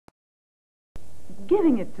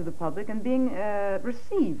giving it to the public and being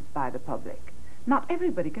received by the public. Not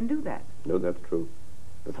everybody can do that. No, that's true.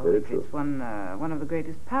 That's so very true. It's one of the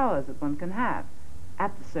greatest powers that one can have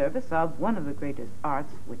at the service of one of the greatest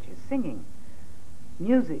arts, which is singing,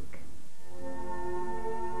 music.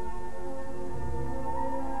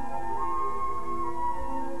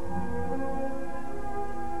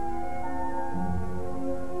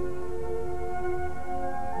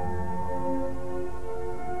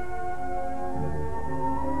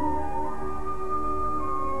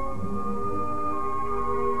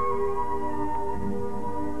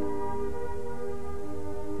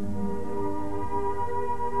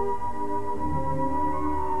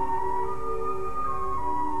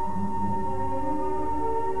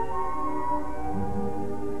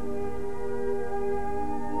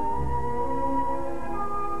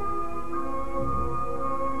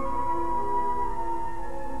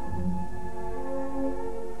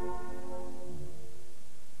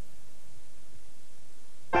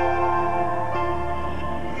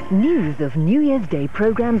 News of New Year's Day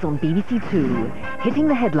programmes on BBC2. Hitting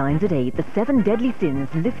the headlines at 8, the 7 deadly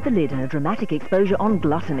sins lift the lid in a dramatic exposure on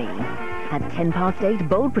gluttony. At 8:10,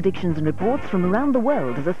 bold predictions and reports from around the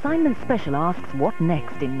world as Assignment Special asks what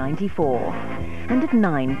next in '94. And at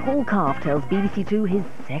 9, Paul Calf tells BBC2 his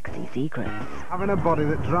sexy secrets. Having a body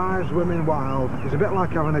that drives women wild is a bit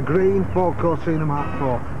like having a green Ford Cortina Mark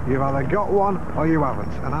IV. You've either got one or you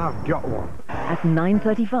haven't, and I've got one. At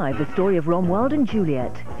 9:35, the story of Romuald and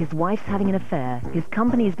Juliet. His wife's having an affair, his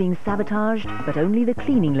company is being sabotaged, but only the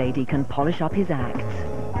cleaning lady can polish up his act.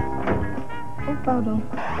 Oh, pardon.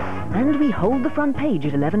 And we hold the front page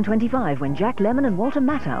at 11:25 when Jack Lemmon and Walter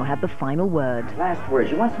Matthau have the final word. Last words.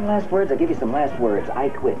 You want some last words? I'll give you some last words. I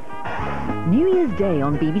quit. New Year's Day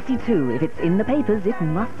on BBC2. If it's in the papers, it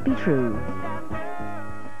must be true.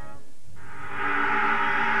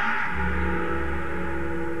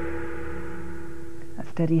 A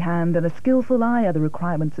steady hand and a skillful eye are the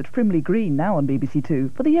requirements at Frimley Green now on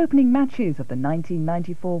BBC2 for the opening matches of the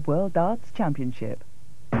 1994 World Darts Championship.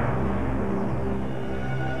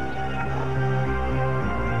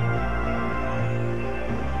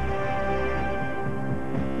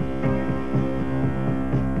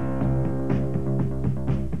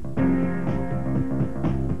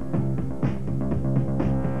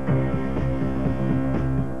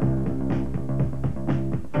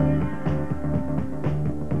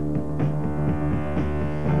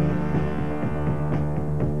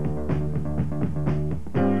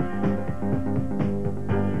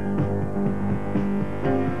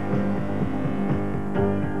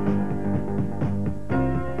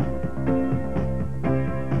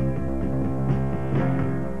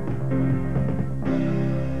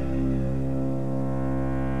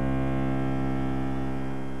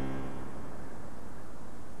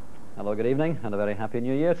 Hello, good evening, and a very happy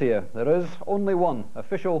new year to you. There is only one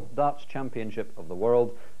official darts championship of the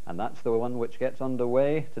world, and that's the one which gets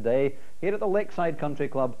underway today here at the Lakeside Country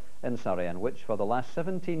Club in Surrey, and which for the last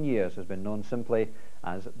 17 years has been known simply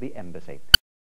as the Embassy.